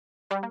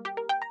The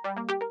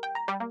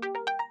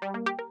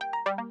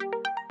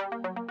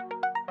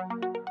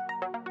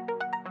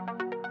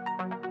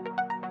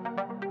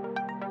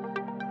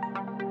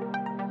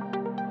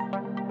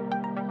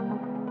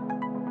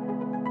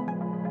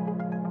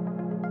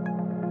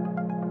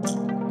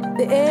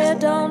air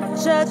don't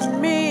judge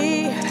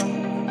me.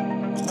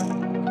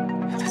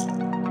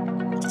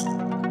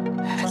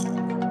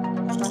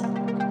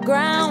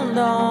 Ground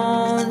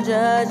don't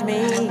judge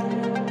me.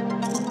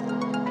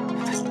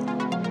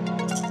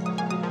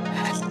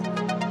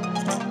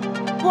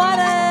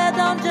 Water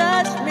don't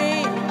judge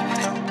me.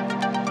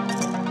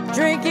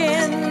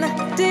 Drinking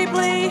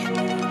deeply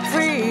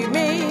free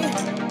me.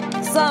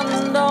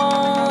 Sun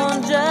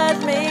don't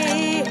judge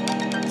me.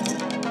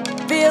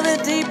 Feel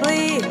it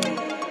deeply.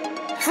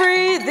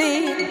 Free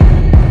thee,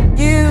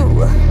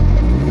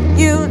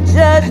 you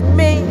judge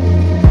me,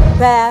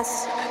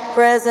 past,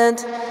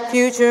 present,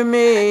 future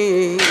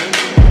me.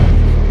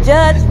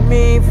 Judge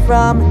me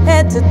from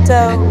head to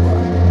toe.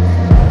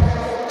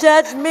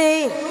 Judge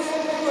me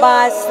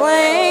by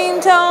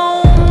slang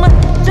tone.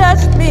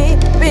 Judge me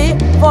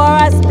before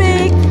I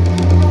speak.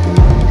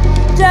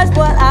 Judge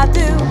what I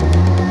do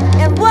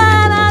and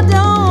what I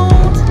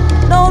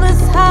don't.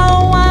 Notice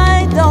how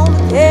I don't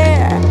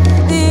care.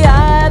 The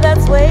eye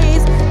that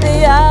sways,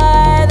 the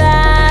eye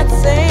that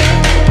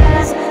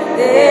sings.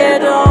 They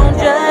don't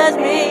judge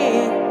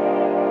me.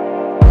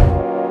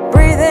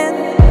 Breathe in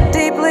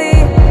deeply,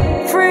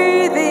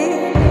 free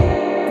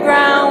the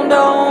ground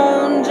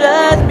don't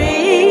judge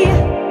me.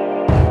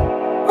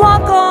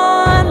 Walk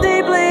on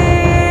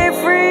deeply,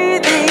 free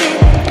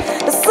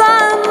the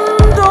sun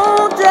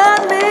don't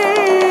judge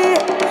me.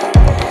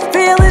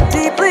 Feel it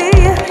deeply,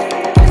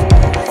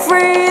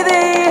 free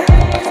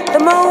the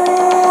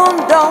moon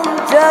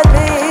don't judge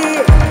me.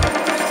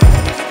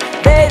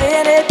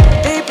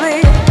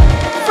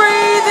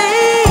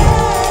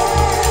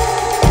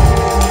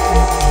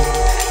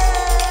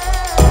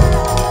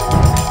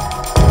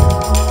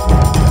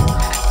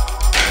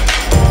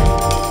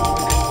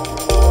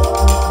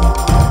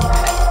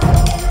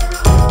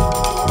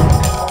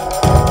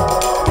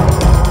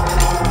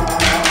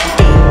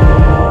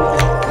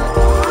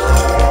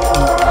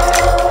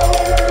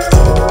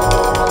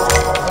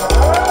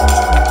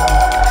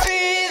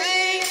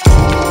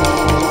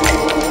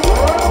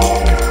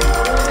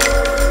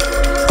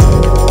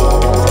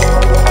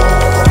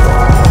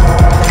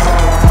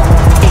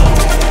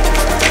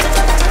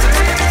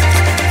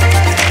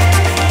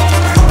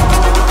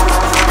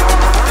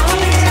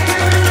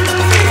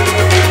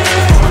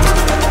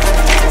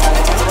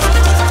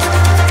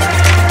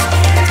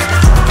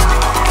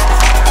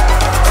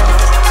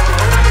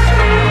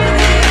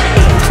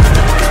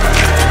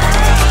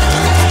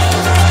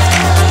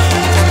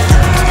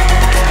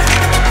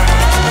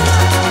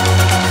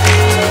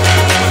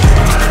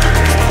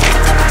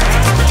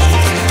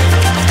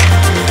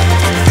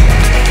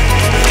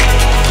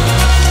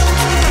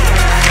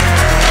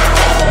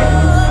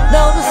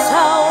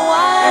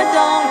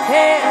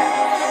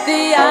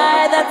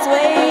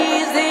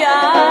 Sways, the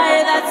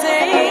eye that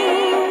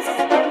sings.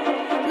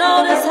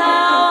 Notice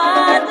how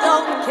I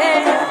don't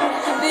care.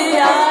 The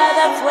eye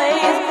that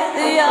sways,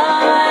 the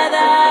eye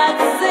that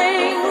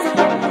sings.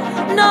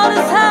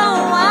 Notice how